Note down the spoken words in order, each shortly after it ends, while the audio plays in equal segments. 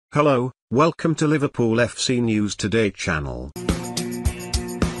Hello, welcome to Liverpool FC News Today channel.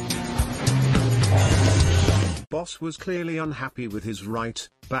 Boss was clearly unhappy with his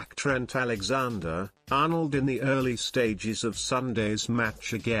right-back Trent Alexander-Arnold in the early stages of Sunday's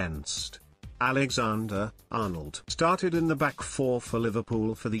match against Alexander-Arnold started in the back four for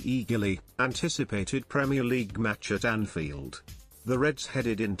Liverpool for the eagerly anticipated Premier League match at Anfield. The Reds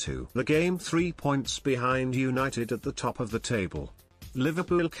headed into the game 3 points behind United at the top of the table.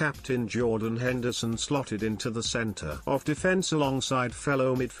 Liverpool captain Jordan Henderson slotted into the centre of defence alongside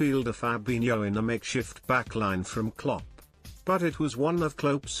fellow midfielder Fabinho in a makeshift backline from Klopp. But it was one of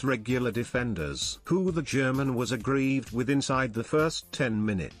Klopp's regular defenders who the German was aggrieved with inside the first 10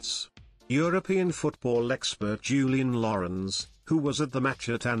 minutes. European football expert Julian Lorenz, who was at the match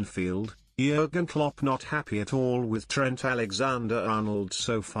at Anfield, Jurgen Klopp not happy at all with Trent Alexander-Arnold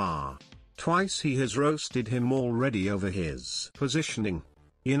so far. Twice he has roasted him already over his positioning.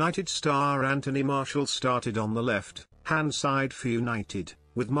 United star Anthony Martial started on the left-hand side for United,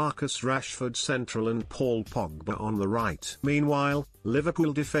 with Marcus Rashford central and Paul Pogba on the right. Meanwhile,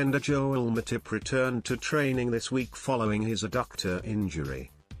 Liverpool defender Joel Matip returned to training this week following his adductor injury.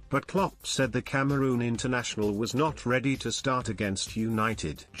 But Klopp said the Cameroon international was not ready to start against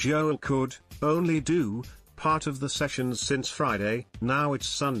United. Joel could only do part of the sessions since Friday, now it's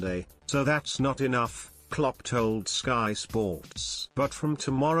Sunday, so that's not enough, Klopp told Sky Sports. But from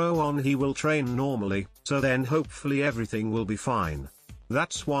tomorrow on he will train normally, so then hopefully everything will be fine.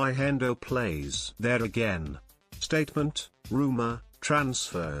 That's why Hendo plays there again. Statement, rumour,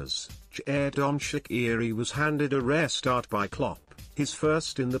 transfers. Jadon Shaqiri was handed a rare start by Klopp, his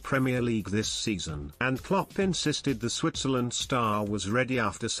first in the Premier League this season. And Klopp insisted the Switzerland star was ready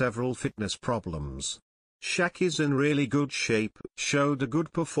after several fitness problems. Shaq is in really good shape, showed a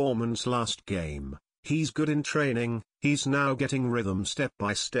good performance last game. He's good in training, he's now getting rhythm step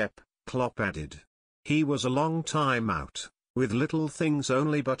by step, Klopp added. He was a long time out, with little things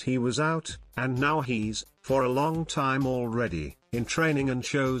only, but he was out, and now he's, for a long time already, in training and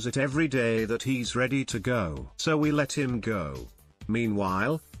shows it every day that he's ready to go. So we let him go.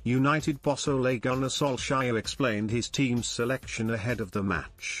 Meanwhile, United boss Ole Gunnar Solskjaer explained his team's selection ahead of the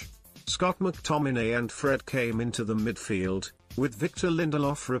match. Scott McTominay and Fred came into the midfield, with Victor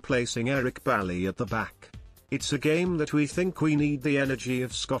Lindelof replacing Eric Bailly at the back. It's a game that we think we need the energy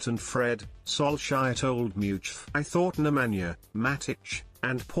of Scott and Fred, Solskjaer told Much. I thought Nemanja, Matic,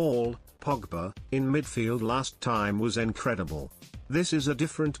 and Paul Pogba in midfield last time was incredible. This is a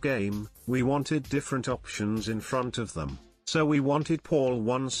different game, we wanted different options in front of them, so we wanted Paul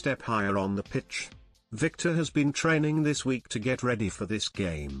one step higher on the pitch. Victor has been training this week to get ready for this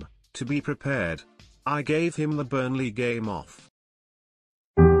game. To be prepared. I gave him the Burnley game off,